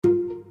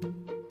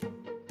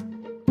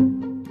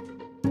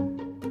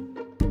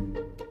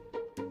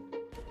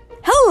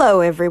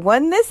Hello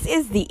everyone, this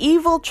is the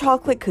Evil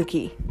Chocolate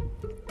Cookie.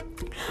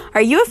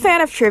 Are you a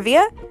fan of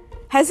trivia?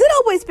 Has it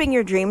always been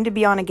your dream to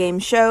be on a game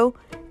show,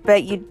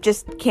 but you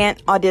just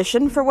can't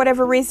audition for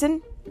whatever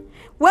reason?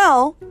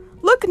 Well,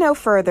 look no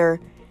further.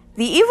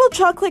 The Evil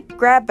Chocolate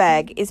Grab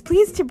Bag is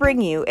pleased to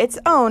bring you its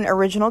own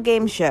original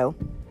game show.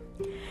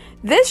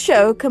 This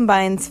show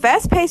combines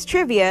fast-paced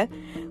trivia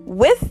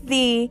with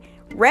the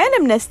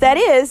randomness that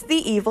is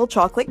the Evil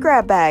Chocolate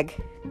Grab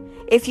Bag.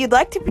 If you'd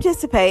like to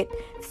participate,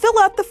 fill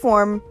out the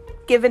form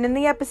given in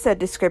the episode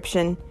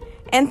description,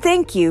 and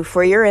thank you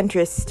for your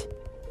interest.